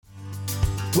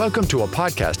Welcome to a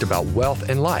podcast about wealth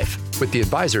and life with the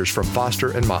advisors from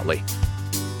Foster and Motley.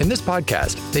 In this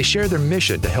podcast, they share their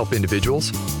mission to help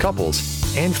individuals,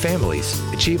 couples, and families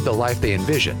achieve the life they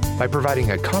envision by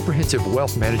providing a comprehensive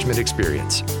wealth management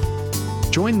experience.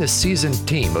 Join this seasoned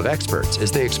team of experts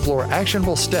as they explore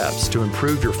actionable steps to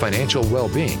improve your financial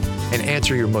well-being and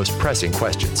answer your most pressing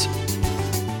questions.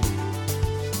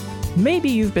 Maybe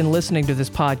you've been listening to this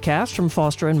podcast from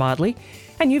Foster and Motley,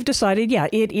 and you've decided,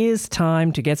 it is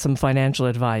time to get some financial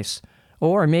advice.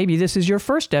 Or maybe this is your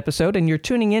first episode and you're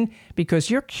tuning in because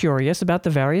you're curious about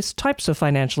the various types of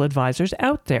financial advisors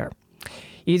out there.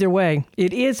 Either way,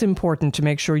 it is important to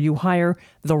make sure you hire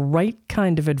the right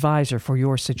kind of advisor for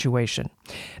your situation.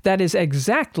 That is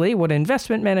exactly what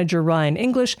investment manager Ryan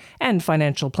English and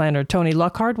financial planner Tony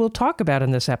Lockhart will talk about in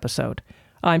this episode.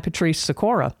 I'm Patrice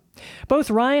Sikora. Both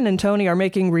Ryan and Tony are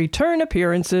making return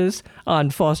appearances on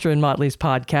Foster and Motley's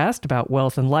podcast about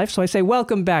wealth and life. So I say,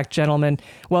 welcome back, gentlemen.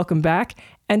 Welcome back.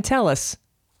 And tell us,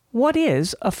 what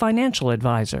is a financial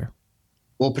advisor?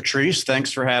 Well, Patrice,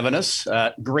 thanks for having us.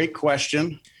 Great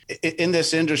question. In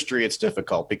this industry, it's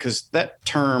difficult because that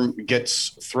term gets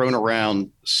thrown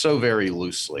around so very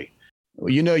loosely.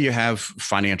 You know, you have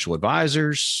financial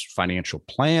advisors, financial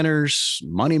planners,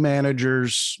 money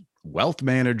managers, wealth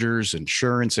managers,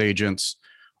 insurance agents,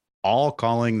 all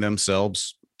calling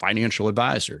themselves financial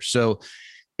advisors. So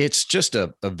it's just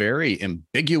a very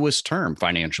ambiguous term,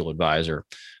 financial advisor.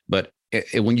 But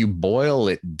when you boil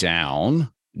it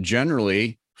down,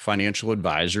 generally, financial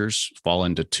advisors fall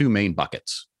into two main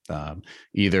buckets,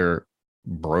 either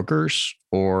brokers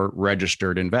or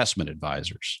registered investment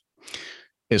advisors.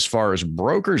 As far as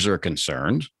brokers are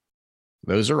concerned,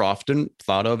 those are often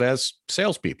thought of as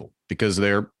salespeople because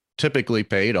they're typically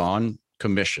paid on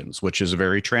commissions, which is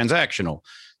very transactional.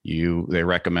 They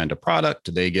recommend a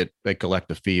product, they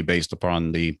collect a fee based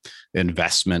upon the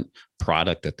investment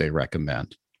product that they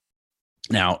recommend.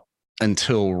 Now,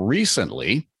 until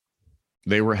recently,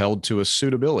 they were held to a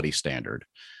suitability standard,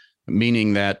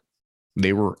 meaning that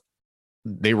they were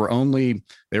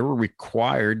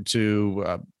required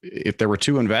to, if there were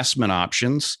two investment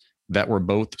options that were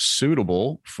both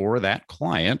suitable for that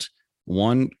client,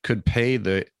 one could pay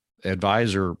the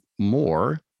advisor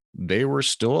more, they were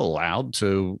still allowed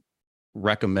to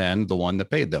recommend the one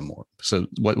that paid them more. So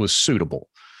what was suitable.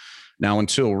 Now,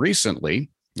 until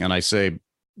recently, and I say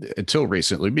until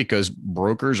recently because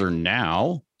brokers are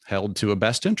now held to a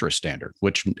best interest standard,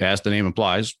 which, as the name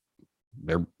implies,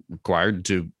 they're required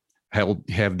to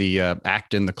have the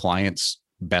act in the client's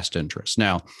best interest.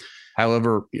 Now,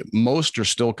 however, most are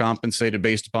still compensated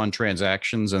based upon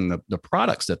transactions and the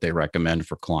products that they recommend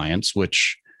for clients,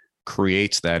 which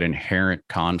creates that inherent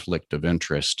conflict of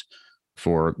interest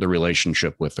for the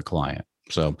relationship with the client.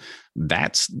 So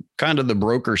that's kind of the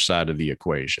broker side of the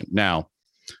equation. Now,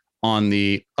 on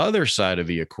the other side of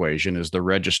the equation is the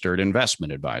registered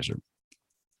investment advisor.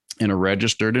 And a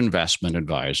registered investment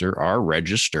advisor are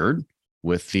registered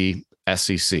with the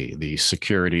SEC, the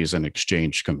Securities and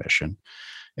Exchange Commission.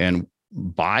 And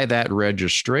by that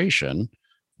registration,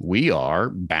 we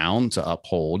are bound to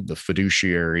uphold the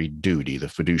fiduciary duty, the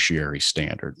fiduciary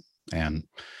standard. And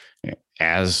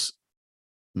as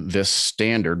this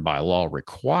standard by law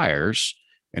requires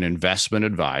an investment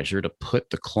advisor to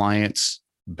put the client's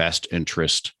best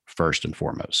interest first and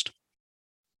foremost.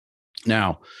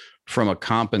 Now, from a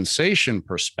compensation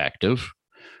perspective,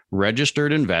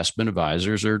 registered investment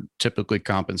advisors are typically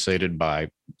compensated by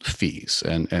fees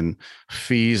and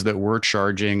fees that we're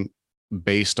charging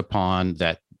based upon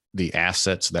the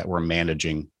assets that we're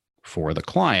managing for the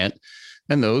client.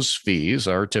 And those fees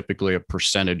are typically a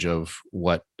percentage of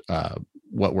what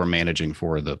we're managing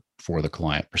for the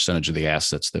client, percentage of the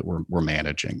assets that we're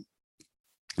managing.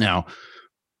 Now,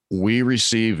 we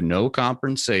receive no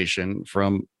compensation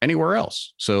from anywhere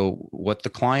else. So what the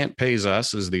client pays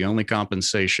us is the only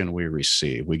compensation we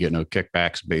receive. We get no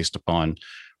kickbacks based upon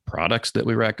products that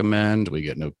we recommend. We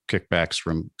get no kickbacks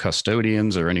from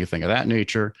custodians or anything of that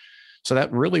nature. So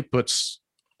that really puts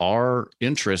our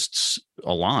interests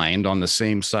aligned on the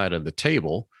same side of the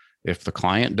table. If the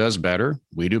client does better,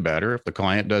 we do better. If the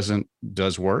client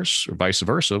does worse, or vice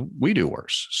versa, we do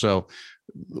worse. So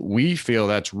we feel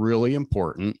that's really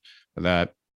important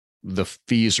that the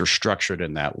fees are structured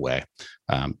in that way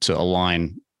to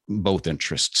align both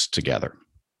interests together.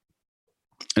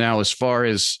 Now, as far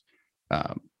as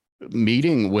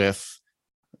meeting with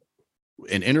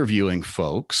and interviewing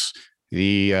folks,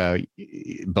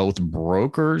 both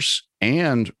brokers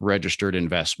and registered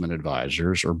investment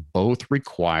advisors are both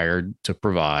required to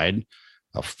provide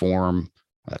a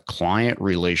client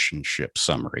relationship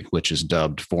summary, which is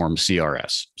dubbed Form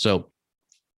CRS. So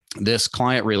This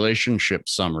client relationship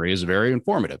summary is very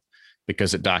informative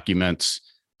because it documents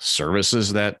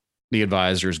services that the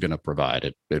advisor is going to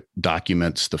provide. It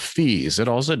documents the fees. It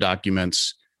also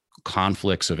documents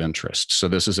conflicts of interest. So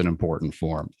this is an important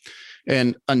form.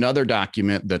 And another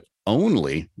document that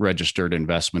only registered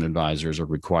investment advisors are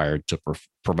required to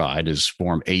provide is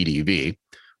Form ADV,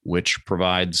 which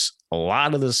provides a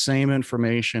lot of the same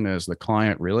information as the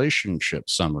client relationship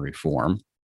summary form,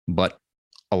 but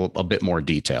a bit more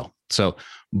detail. So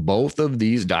both of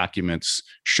these documents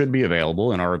should be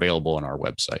available and are available on our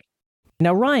website.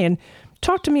 Now, Ryan,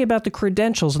 talk to me about the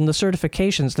credentials and the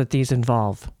certifications that these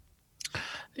involve.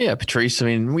 Yeah, Patrice. I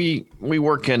mean, we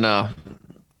work in an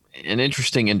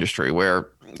interesting industry where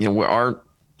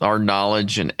our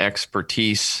knowledge and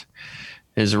expertise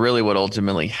is really what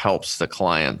ultimately helps the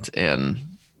client and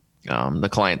the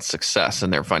client's success in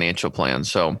their financial plan.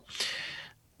 So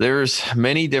there's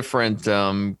many different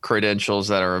credentials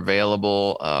that are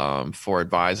available for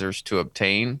advisors to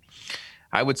obtain.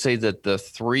 I would say that the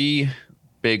three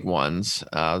big ones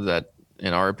that,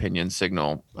 in our opinion,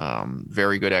 signal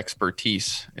very good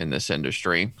expertise in this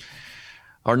industry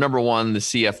are, number one, the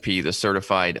CFP, the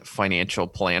Certified Financial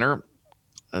Planner.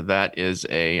 That is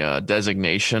a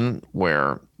designation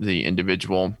where the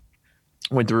individual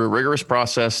went through a rigorous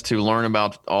process to learn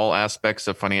about all aspects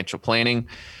of financial planning,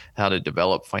 how to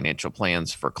develop financial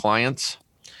plans for clients.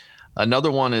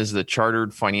 Another one is the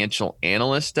Chartered Financial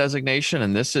Analyst designation,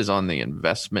 and this is on the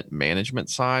investment management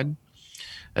side.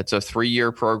 It's a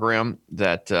 3-year program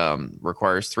that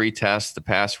requires 3 tests. The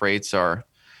pass rates are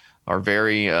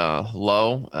very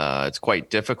low. It's quite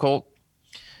difficult.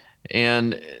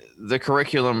 And the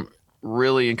curriculum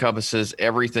really encompasses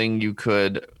everything you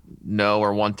could know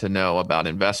or want to know about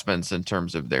investments in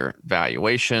terms of their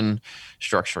valuation,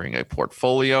 structuring a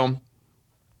portfolio.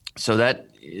 So that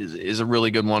is a really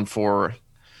good one for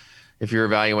if you're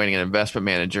evaluating an investment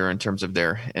manager in terms of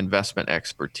their investment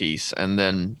expertise. And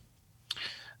then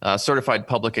Certified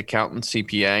Public Accountant,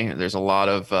 CPA. There's a lot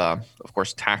of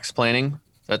course, tax planning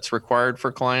that's required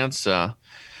for clients.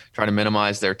 Try to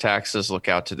minimize their taxes, look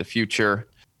out to the future,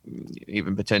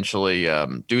 even potentially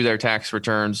do their tax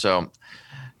returns. So,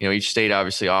 each state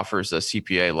obviously offers a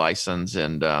CPA license,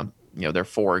 and there are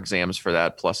 4 exams for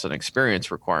that plus an experience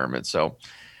requirement. So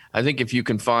I think if you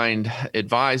can find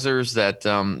advisors that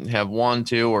have 1,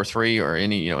 2, or 3 or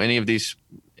any of these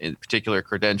particular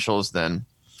credentials, then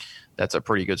that's a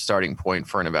pretty good starting point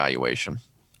for an evaluation.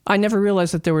 I never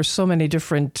realized that there were so many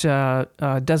different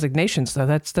designations, though.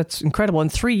 That's incredible. In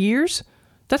 3 years,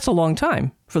 that's a long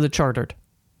time for the chartered.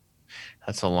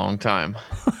 That's a long time.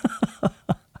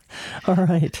 All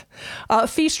right.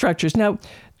 Fee structures. Now,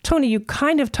 Tony, you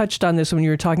kind of touched on this when you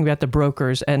were talking about the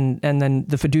brokers and then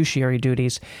the fiduciary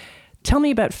duties. Tell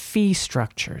me about fee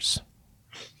structures.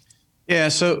 Yeah,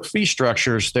 so fee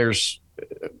structures, there's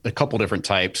a couple different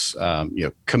types.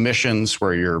 Commissions,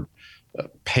 where you're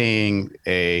paying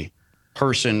a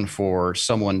person for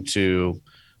someone to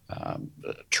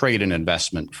trade an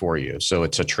investment for you. So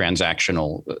it's a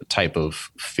transactional type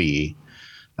of fee.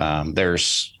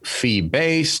 There's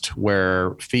fee-based,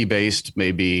 where fee-based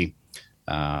may be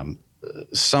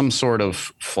some sort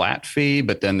of flat fee,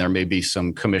 but then there may be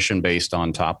some commission based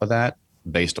on top of that,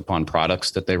 based upon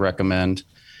products that they recommend.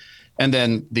 And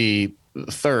then the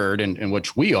third, in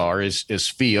which we are, is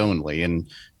fee only. And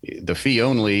the fee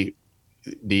only,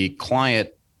 the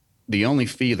only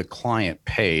fee the client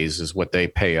pays is what they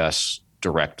pay us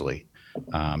directly.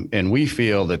 And we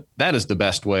feel that is the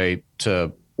best way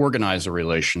to organize a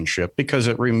relationship, because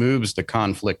it removes the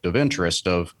conflict of interest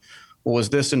of, well,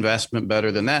 was this investment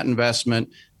better than that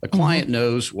investment? The client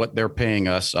knows what they're paying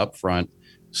us up front.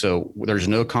 So there's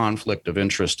no conflict of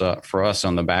interest for us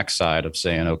on the backside of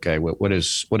saying, okay, what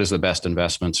is the best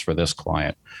investments for this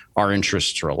client? Our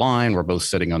interests are aligned. We're both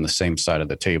sitting on the same side of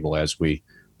the table as we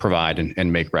provide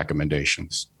and make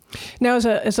recommendations. Now,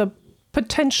 as a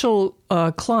potential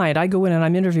client, I go in and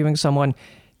I'm interviewing someone.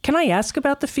 Can I ask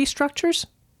about the fee structures?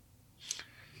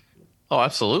 Oh,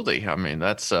 absolutely. I mean,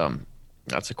 that's a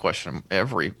question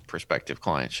every prospective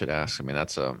client should ask. I mean,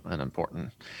 that's an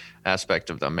important aspect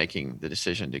of them making the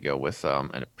decision to go with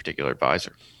a particular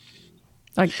advisor.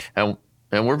 And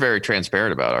we're very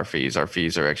transparent about our fees. Our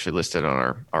fees are actually listed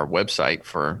on our website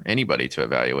for anybody to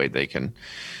evaluate.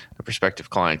 A prospective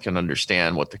client can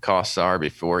understand what the costs are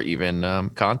before even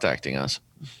contacting us.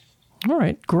 All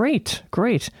right, great.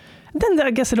 And then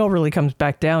I guess it all really comes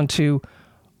back down to,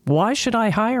 why should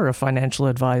I hire a financial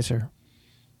advisor?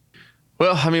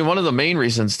 Well, I mean, one of the main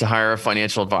reasons to hire a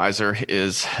financial advisor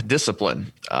is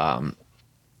discipline.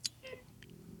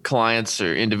 Clients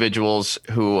or individuals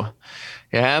who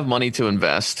you have money to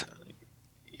invest,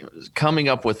 coming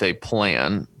up with a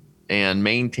plan and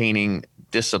maintaining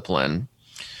discipline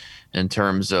in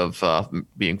terms of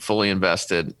being fully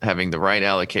invested, having the right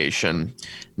allocation,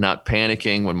 not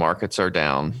panicking when markets are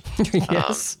down,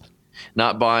 Yes.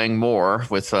 not buying more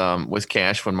with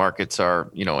cash when markets are,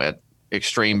 at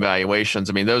extreme valuations.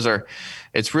 I mean,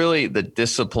 it's really the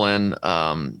discipline,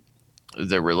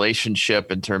 the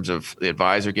relationship in terms of the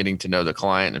advisor getting to know the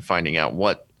client and finding out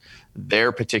what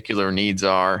their particular needs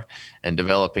are and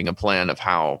developing a plan of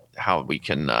how we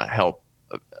can help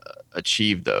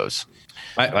achieve those.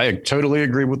 I totally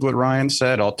agree with what Ryan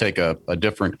said. I'll take a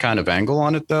different kind of angle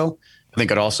on it, though. I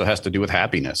think it also has to do with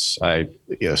happiness.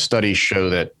 Studies show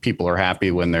that people are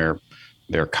happy when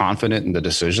they're confident in the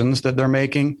decisions that they're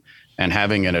making, and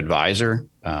having an advisor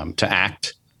to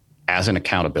act as an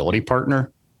accountability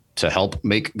partner to help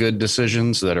make good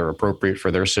decisions that are appropriate for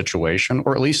their situation,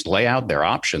 or at least lay out their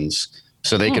options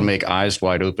so they can make eyes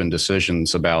wide open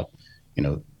decisions about,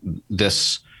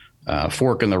 this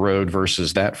fork in the road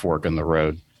versus that fork in the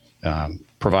road,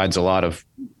 provides a lot of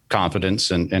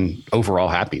confidence and overall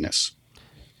happiness.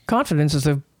 Confidence is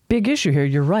a big issue here.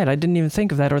 You're right. I didn't even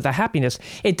think of that, or the happiness.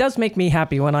 It does make me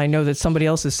happy when I know that somebody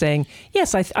else is saying,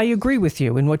 yes, I agree with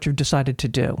you in what you've decided to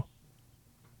do.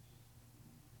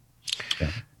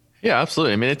 Yeah,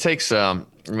 absolutely. I mean, it takes,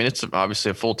 it's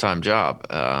obviously a full-time job.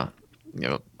 A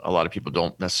lot of people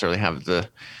don't necessarily have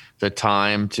the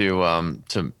time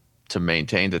to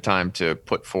maintain, the time to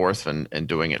put forth and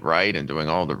doing it right and doing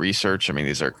all the research. I mean,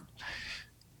 these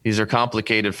are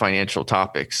complicated financial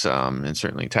topics, and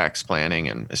certainly tax planning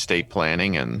and estate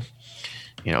planning and,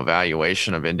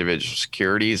 valuation of individual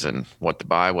securities and what to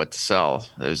buy, what to sell.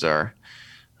 Those are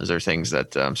things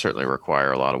that certainly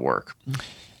require a lot of work.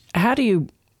 How do you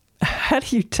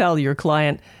tell your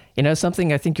client,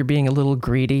 something, I think you're being a little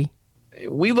greedy?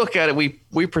 We look at it,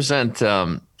 we present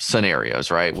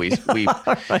scenarios, right? We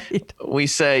Right. we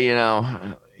say,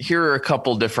 here are a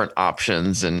couple different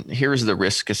options, and here's the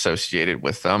risk associated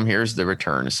with them. Here's the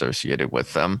return associated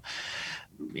with them.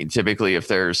 I mean, typically, if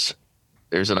there's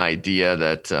an idea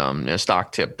that a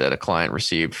stock tip that a client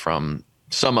received from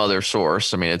some other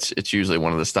source, I mean, it's usually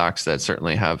one of the stocks that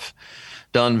certainly have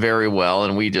done very well,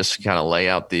 and we just kind of lay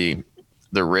out the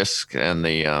risk and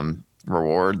the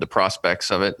reward, the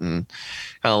prospects of it, and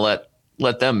kind of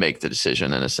let them make the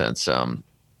decision in a sense, and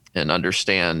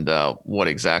understand what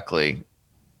exactly,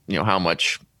 how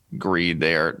much greed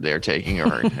they're taking,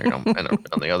 or and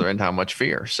on the other end, how much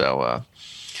fear. So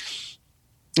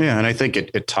yeah, and I think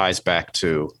it ties back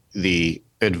to the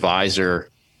advisor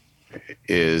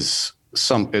is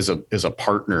a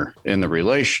partner in the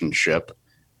relationship,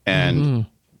 and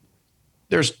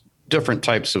there's different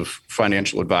types of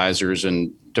financial advisors,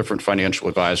 and different financial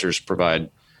advisors provide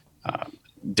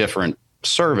different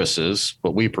services.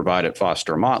 What we provide at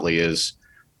Foster & Motley is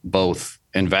both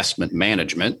investment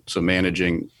management, so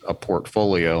managing a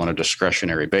portfolio on a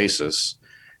discretionary basis,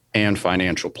 and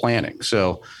financial planning.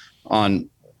 So on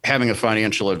having a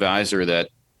financial advisor, that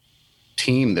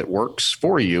team that works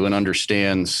for you and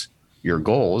understands your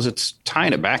goals, it's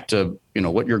tying it back to,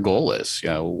 what your goal is.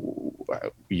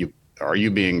 Are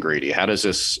you being greedy? How does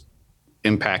this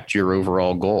impact your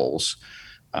overall goals?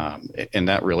 And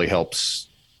that really helps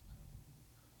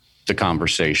the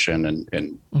conversation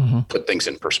and put things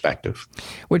in perspective.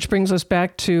 Which brings us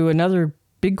back to another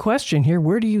big question here.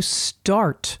 Where do you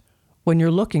start when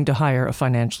you're looking to hire a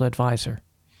financial advisor?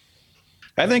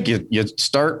 I think you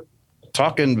start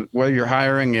talking whether you're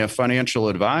hiring a financial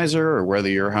advisor or whether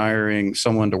you're hiring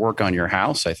someone to work on your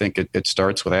house. I think it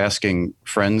starts with asking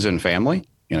friends and family,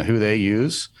 who they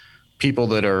use, people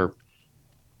that are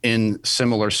in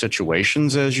similar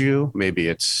situations as you. Maybe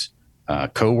it's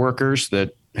coworkers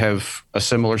that have a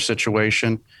similar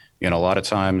situation. A lot of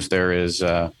times there is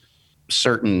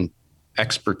certain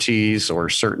expertise or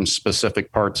certain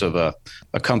specific parts of a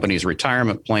company's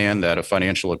retirement plan that a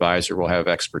financial advisor will have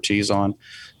expertise on.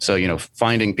 So,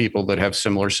 finding people that have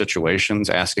similar situations,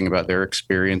 asking about their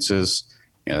experiences,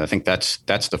 I think that's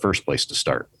the first place to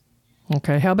start.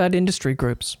 Okay. How about industry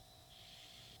groups?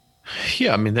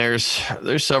 Yeah, I mean, there's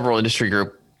several industry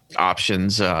group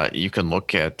options. You can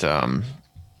look at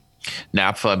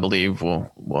NAPFA, I believe,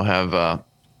 will have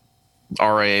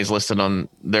RIAs listed on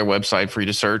their website for you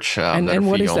to search. And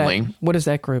what is that? What is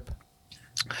that group?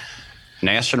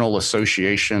 National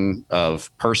Association of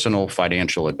Personal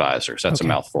Financial Advisors. That's a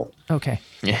mouthful. Okay.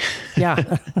 Yeah.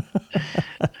 Yeah.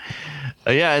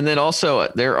 Yeah, and then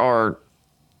also there are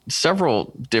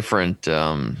several different,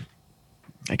 I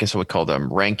guess I would call them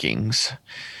rankings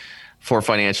for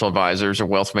financial advisors or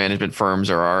wealth management firms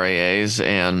or RIAs.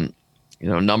 And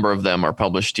a number of them are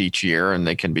published each year, and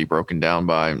they can be broken down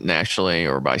by nationally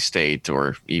or by state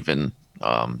or even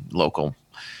local,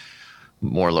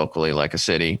 more locally like a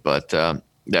city. But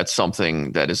that's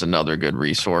something that is another good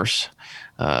resource.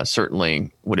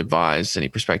 Certainly would advise any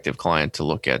prospective client to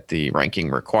look at the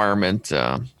ranking requirement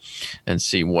and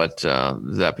see what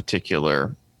that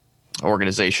particular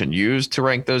organization used to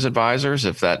rank those advisors,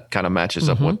 if that kind of matches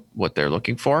up what they're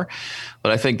looking for.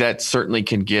 But I think that certainly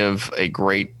can give a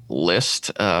great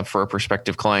list for a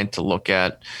prospective client to look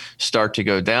at, start to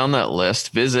go down that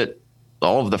list, visit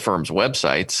all of the firm's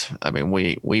websites. I mean,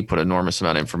 we put enormous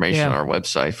amount of information on our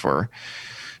website for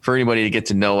anybody to get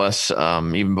to know us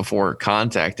even before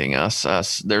contacting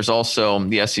us. There's also,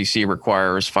 the SEC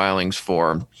requires filings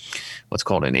for what's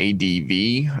called an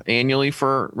ADV annually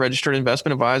for registered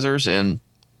investment advisors. And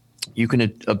you can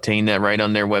obtain that right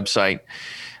on their website.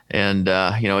 And,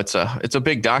 it's a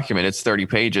big document. It's 30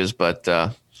 pages, but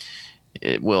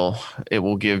it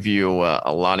will give you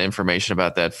a lot of information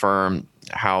about that firm,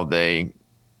 how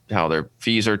their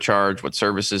fees are charged, what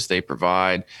services they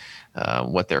provide,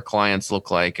 what their clients look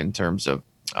like in terms of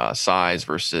size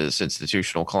versus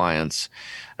institutional clients,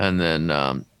 and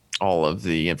then all of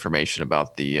the information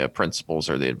about the principals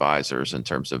or the advisors in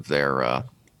terms of their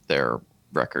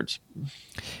records.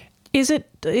 Is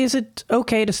it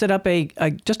okay to set up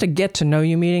just a get to know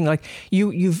you meeting? Like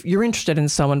you're interested in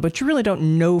someone, but you really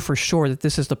don't know for sure that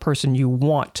this is the person you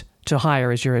want to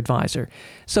hire as your advisor.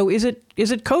 So is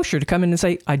it kosher to come in and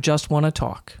say, I just want to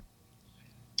talk?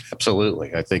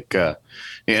 Absolutely. I think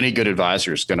any good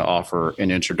advisor is going to offer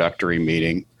an introductory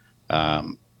meeting.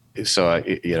 So,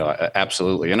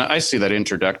 absolutely. And I see that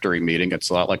introductory meeting. It's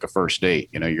a lot like a first date.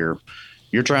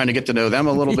 You're trying to get to know them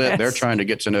a little bit. They're trying to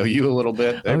get to know you a little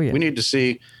bit. We need to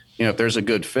see, if there's a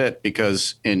good fit,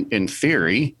 because in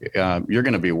theory, you're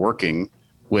going to be working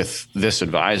with this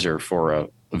advisor for a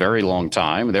very long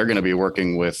time. They're going to be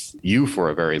working with you for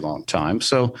a very long time.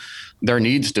 So there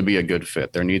needs to be a good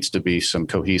fit. There needs to be some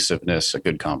cohesiveness, a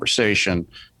good conversation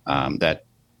that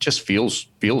just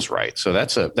feels right. So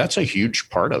that's a huge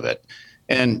part of it.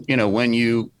 And, when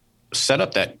you set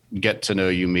up that get to know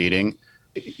you meeting,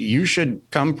 you should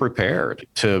come prepared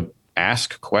to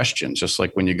ask questions. Just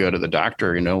like when you go to the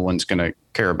doctor, no one's going to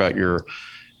care about your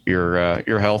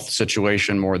health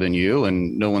situation more than you,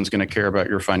 and no one's going to care about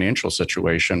your financial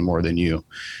situation more than you.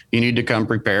 You need to come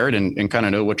prepared and kind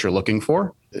of know what you're looking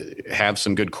for. Have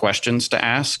some good questions to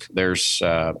ask. There's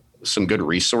some good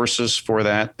resources for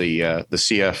that. The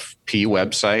CFP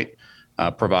website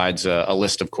provides a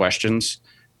list of questions.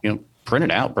 Print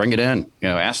it out, bring it in.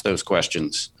 Ask those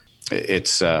questions.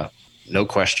 It's no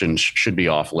questions should be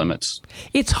off limits.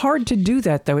 It's hard to do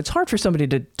that, though. It's hard for somebody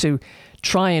to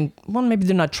try and, well, maybe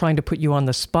they're not trying to put you on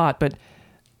the spot, but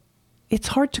it's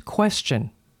hard to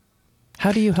question.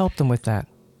 How do you help them with that?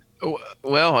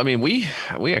 Well, I mean, we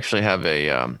actually have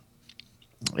a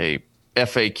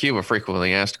FAQ, a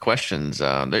frequently asked questions.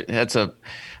 That's a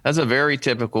very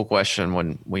typical question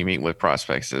when we meet with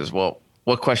prospects is, well,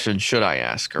 what questions should I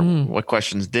ask, or what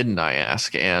questions didn't I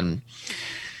ask? And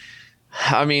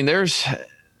I mean, there's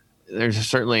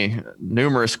certainly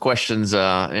numerous questions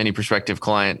any prospective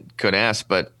client could ask,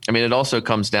 but I mean, it also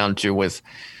comes down to with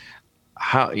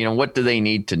how, what do they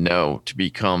need to know to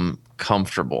become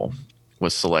comfortable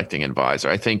with selecting an advisor?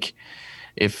 I think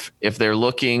if they're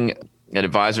looking at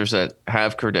advisors that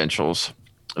have credentials,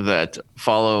 that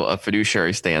follow a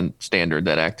fiduciary standard,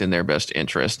 that act in their best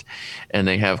interest, and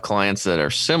they have clients that are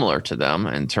similar to them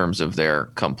in terms of their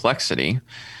complexity,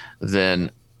 then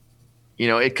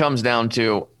it comes down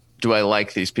to, do I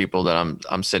like these people that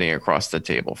I'm sitting across the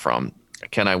table from?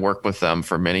 Can I work with them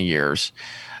for many years?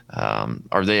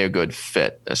 Are they a good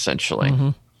fit, essentially? Mm-hmm.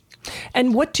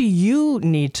 And what do you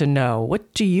need to know?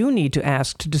 What do you need to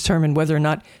ask to determine whether or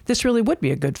not this really would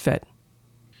be a good fit?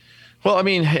 Well, I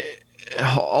mean,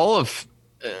 all of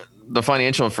the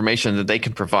financial information that they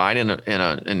can provide in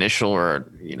an initial or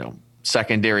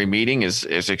secondary meeting is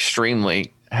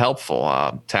extremely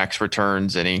helpful. Tax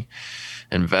returns, any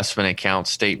investment account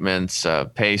statements,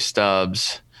 pay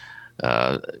stubs,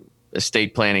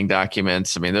 estate planning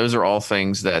documents. I mean, those are all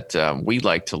things that we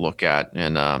like to look at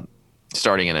in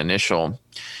starting an initial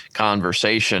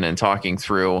conversation and talking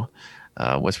through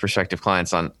with prospective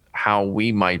clients on how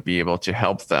we might be able to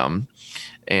help them,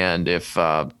 and if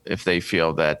they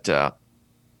feel that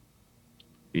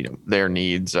their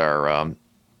needs are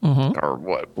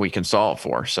what we can solve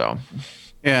for. So.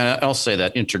 Yeah, I'll say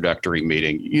that introductory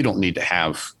meeting, you don't need to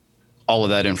have all of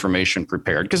that information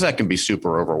prepared, because that can be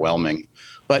super overwhelming.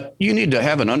 But you need to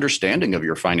have an understanding of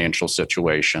your financial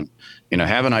situation,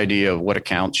 have an idea of what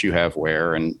accounts you have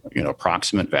where, and,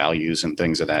 approximate values and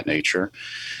things of that nature.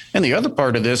 And the other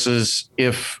part of this is,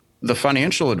 if the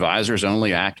financial advisor is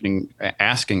only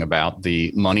asking about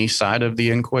the money side of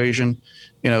the equation,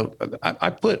 I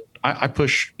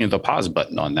push the pause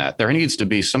button on that. There needs to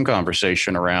be some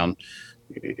conversation around,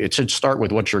 it should start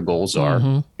with what your goals are,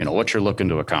 what you're looking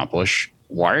to accomplish.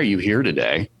 Why are you here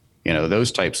today?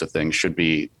 Those types of things should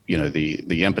be,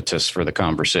 the impetus for the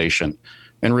conversation,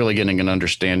 and really getting an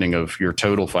understanding of your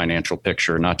total financial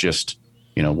picture, not just,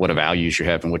 what values you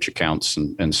have and which accounts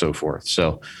and so forth.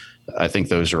 So I think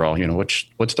those are all,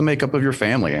 what's the makeup of your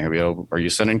family? Are you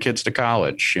sending kids to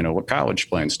college? What college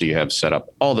plans do you have set up?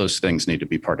 All those things need to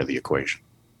be part of the equation.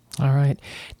 All right.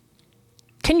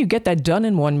 Can you get that done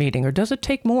in one meeting, or does it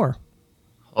take more?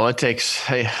 Well, it takes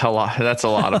a lot. That's a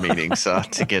lot of meetings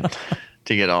to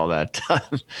get all that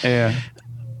done. Yeah.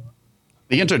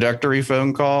 The introductory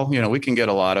phone call, we can get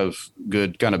a lot of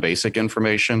good kind of basic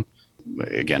information.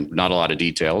 Again, not a lot of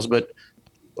details, but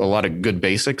a lot of good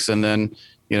basics. And then,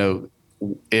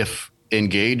 if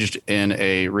engaged in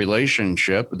a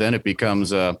relationship, then it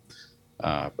becomes a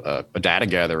data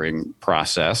gathering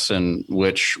process in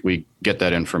which we get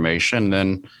that information.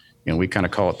 Then, we kind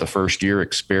of call it the first year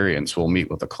experience. We'll meet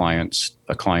with a client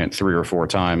 3 or 4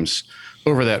 times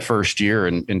over that first year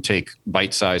and take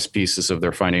bite-sized pieces of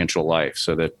their financial life,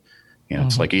 so that,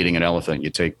 it's like eating an elephant.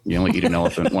 You only eat an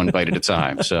elephant one bite at a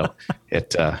time. So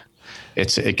it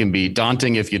can be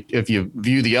daunting if you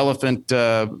view the elephant,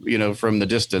 from the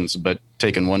distance, but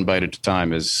taking one bite at a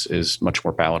time is much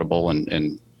more palatable.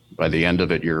 And by the end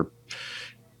of it,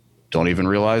 don't even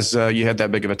realize you had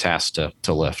that big of a task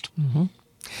to lift. Mm-hmm.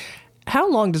 How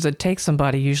long does it take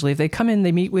somebody usually? If they come in,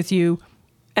 they meet with you,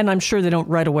 and I'm sure they don't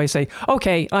right away say,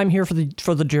 okay, I'm here for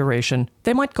the duration.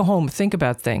 They might go home, think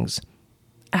about things.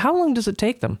 How long does it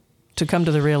take them to come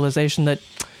to the realization that,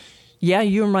 yeah,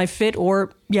 you're my fit,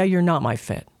 or yeah, you're not my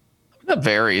fit? That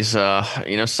varies.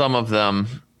 Some of them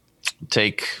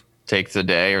take the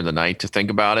day or the night to think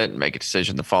about it and make a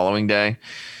decision the following day.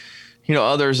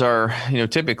 Others are,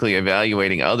 typically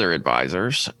evaluating other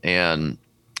advisors, and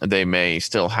they may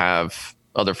still have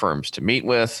other firms to meet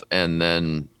with, and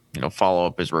then, follow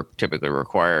up is typically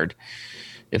required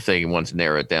if they want to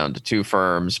narrow it down to 2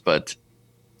 firms. But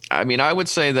I would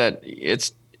say that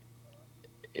it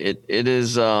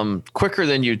is quicker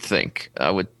than you'd think.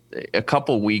 A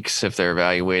couple weeks if they're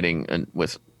evaluating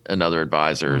with another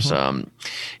advisors.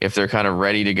 If they're kind of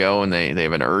ready to go and they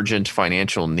have an urgent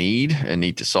financial need and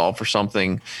need to solve for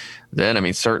something,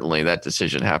 then certainly that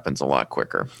decision happens a lot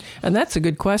quicker. And that's a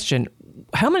good question.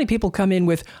 How many people come in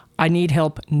with, I need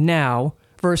help now,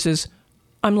 versus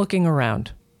I'm looking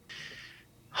around?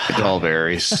 It all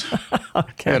varies.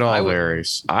 Okay. It all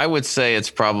varies. I would say it's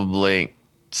probably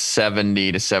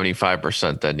 70 to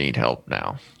 75% that need help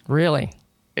now. Really?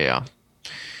 Yeah.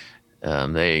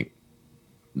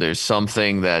 There's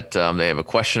something that they have a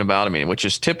question about, which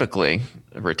is typically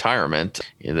retirement.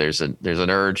 There's an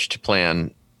urge to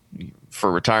plan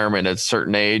for retirement at a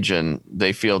certain age, and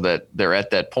they feel that they're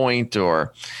at that point,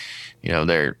 or,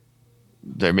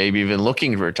 they're maybe even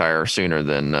looking to retire sooner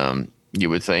than you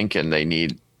would think, and they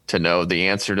need to know the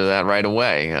answer to that right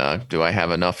away. Do I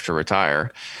have enough to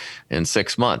retire in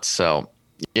 6 months? So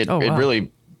it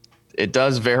really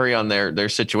does vary on their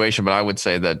situation, but I would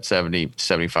say that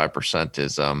 70-75%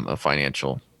 is a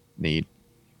financial need.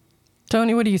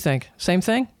 Tony, what do you think? Same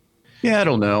thing? Yeah, I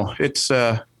don't know. It's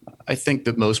I think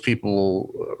that most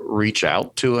people reach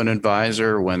out to an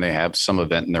advisor when they have some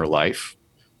event in their life.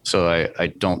 So I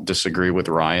don't disagree with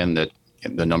Ryan that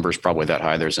the number is probably that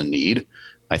high. There's a need.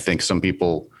 I think some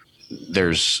people,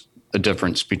 there's a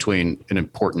difference between an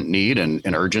important need and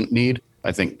an urgent need.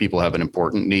 I think people have an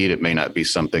important need. It may not be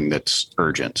something that's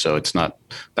urgent. So it's not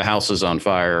the house is on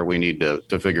fire, we need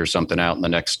to figure something out in the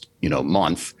next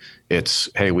month. It's,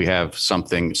 hey, we have some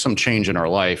change in our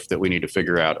life that we need to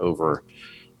figure out over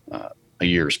a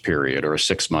year's period, or a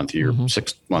 6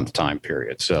 month time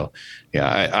period. So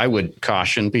yeah, I would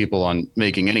caution people on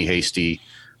making any hasty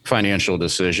financial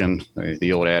decision.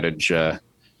 The old adage,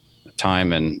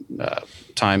 time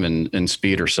and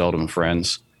speed are seldom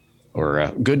friends,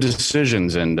 or good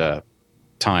decisions and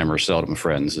time are seldom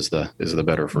friends is the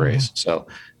better phrase. So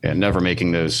yeah, never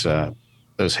making those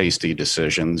hasty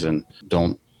decisions, and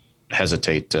don't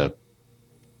hesitate to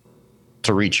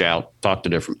reach out, talk to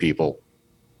different people,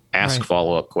 ask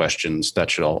follow-up questions.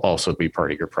 That should also be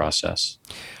part of your process.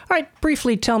 All right,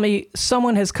 briefly tell me,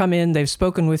 someone has come in, they've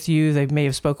spoken with you, they may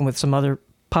have spoken with some other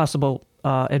possible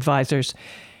advisors,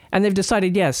 and they've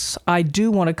decided, yes, I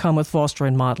do want to come with Foster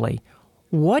and Motley.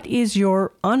 What is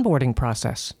your onboarding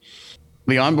process?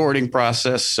 The onboarding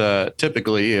process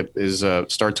typically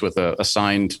starts with a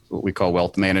signed, what we call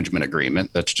wealth management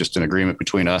agreement. That's just an agreement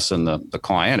between us and the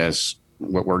client as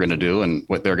what we're going to do and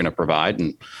what they're going to provide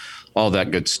and all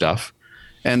that good stuff.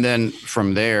 And then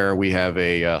from there, we have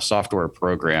a software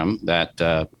program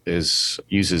that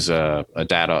uses a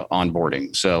data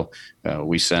onboarding. So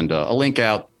we send a link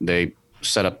out. They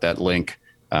set up that link.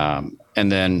 And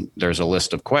then there's a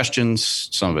list of questions.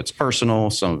 Some of it's personal.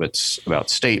 Some of it's about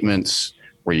statements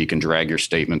where you can drag your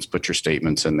statements, put your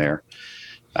statements in there.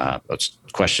 It's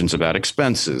questions about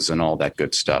expenses and all that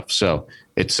good stuff. So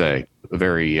it's a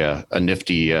very a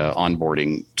nifty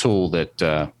onboarding tool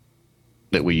that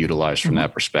we utilize from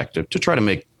that perspective to try to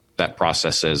make that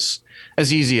process as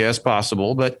easy as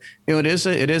possible. But it is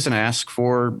an ask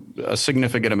for a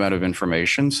significant amount of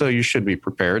information. So you should be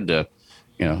prepared to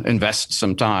invest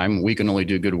some time. We can only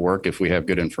do good work if we have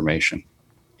good information.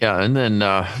 Yeah, and then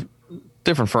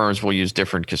different firms will use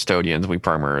different custodians. We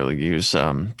primarily use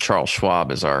Charles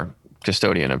Schwab as our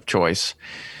custodian of choice.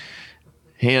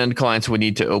 And clients would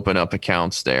need to open up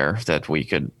accounts there that we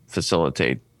could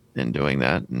facilitate in doing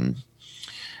that and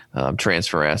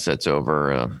transfer assets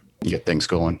over. Get things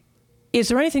going. Is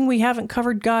there anything we haven't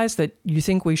covered, guys, that you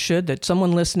think we should, that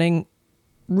someone listening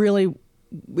really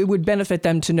it would benefit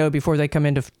them to know before they come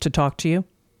in to talk to you?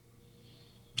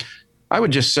 I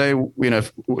would just say,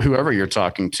 whoever you're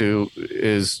talking to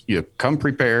is come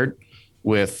prepared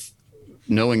with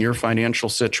knowing your financial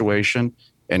situation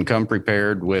and come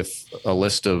prepared with a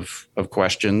list of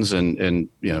questions and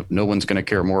no one's going to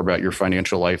care more about your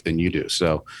financial life than you do.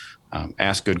 So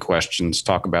ask good questions,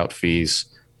 talk about fees.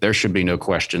 There should be no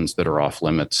questions that are off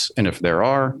limits. And if there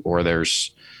are, or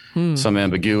there's some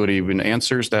ambiguity in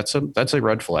answers, that's a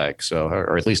red flag. So,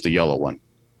 or at least a yellow one.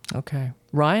 Okay.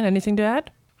 Ryan, anything to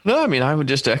add? No, I mean, I would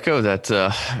just echo that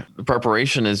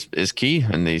preparation is key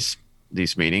in these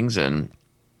meetings, and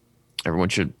everyone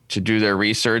should do their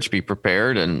research, be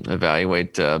prepared, and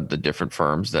evaluate the different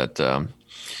firms that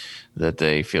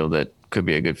they feel that could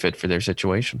be a good fit for their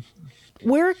situation.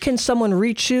 Where can someone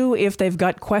reach you if they've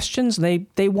got questions and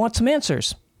they want some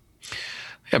answers?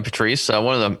 Yeah, Patrice,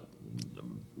 one of the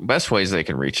best ways they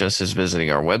can reach us is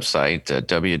visiting our website at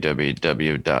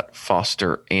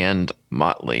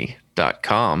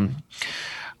www.fosterandmotley.com.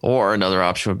 Or another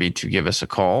option would be to give us a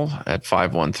call at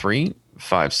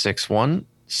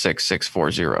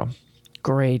 513-561-6640.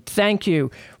 Great. Thank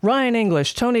you. Ryan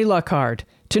English, Tony Luckhard.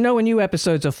 To know when new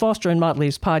episodes of Foster and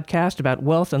Motley's podcast about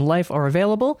wealth and life are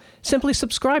available, simply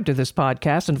subscribe to this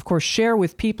podcast and, of course, share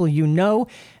with people you know,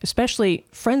 especially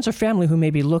friends or family who may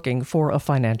be looking for a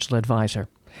financial advisor.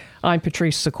 I'm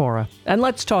Patrice Sikora, and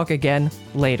let's talk again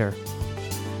later.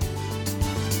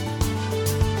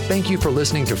 Thank you for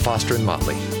listening to Foster and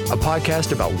Motley, a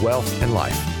podcast about wealth and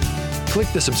life.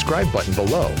 Click the subscribe button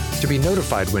below to be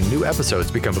notified when new episodes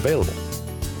become available.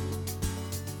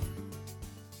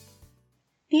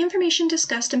 The information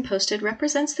discussed and posted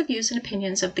represents the views and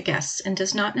opinions of the guests and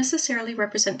does not necessarily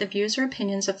represent the views or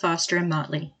opinions of Foster and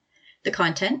Motley. The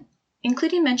content,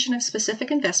 including mention of specific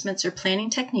investments or planning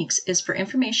techniques, is for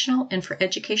informational and for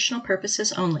educational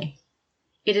purposes only.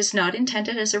 It is not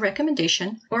intended as a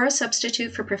recommendation or a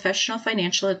substitute for professional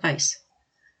financial advice.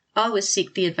 Always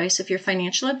seek the advice of your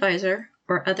financial advisor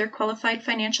or other qualified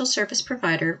financial service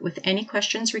provider with any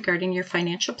questions regarding your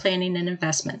financial planning and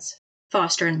investments.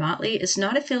 Foster and Motley is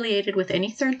not affiliated with any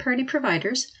third-party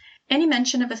providers. Any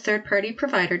mention of a third-party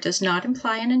provider does not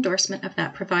imply an endorsement of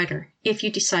that provider. If you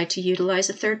decide to utilize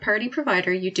a third-party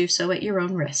provider, you do so at your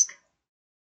own risk.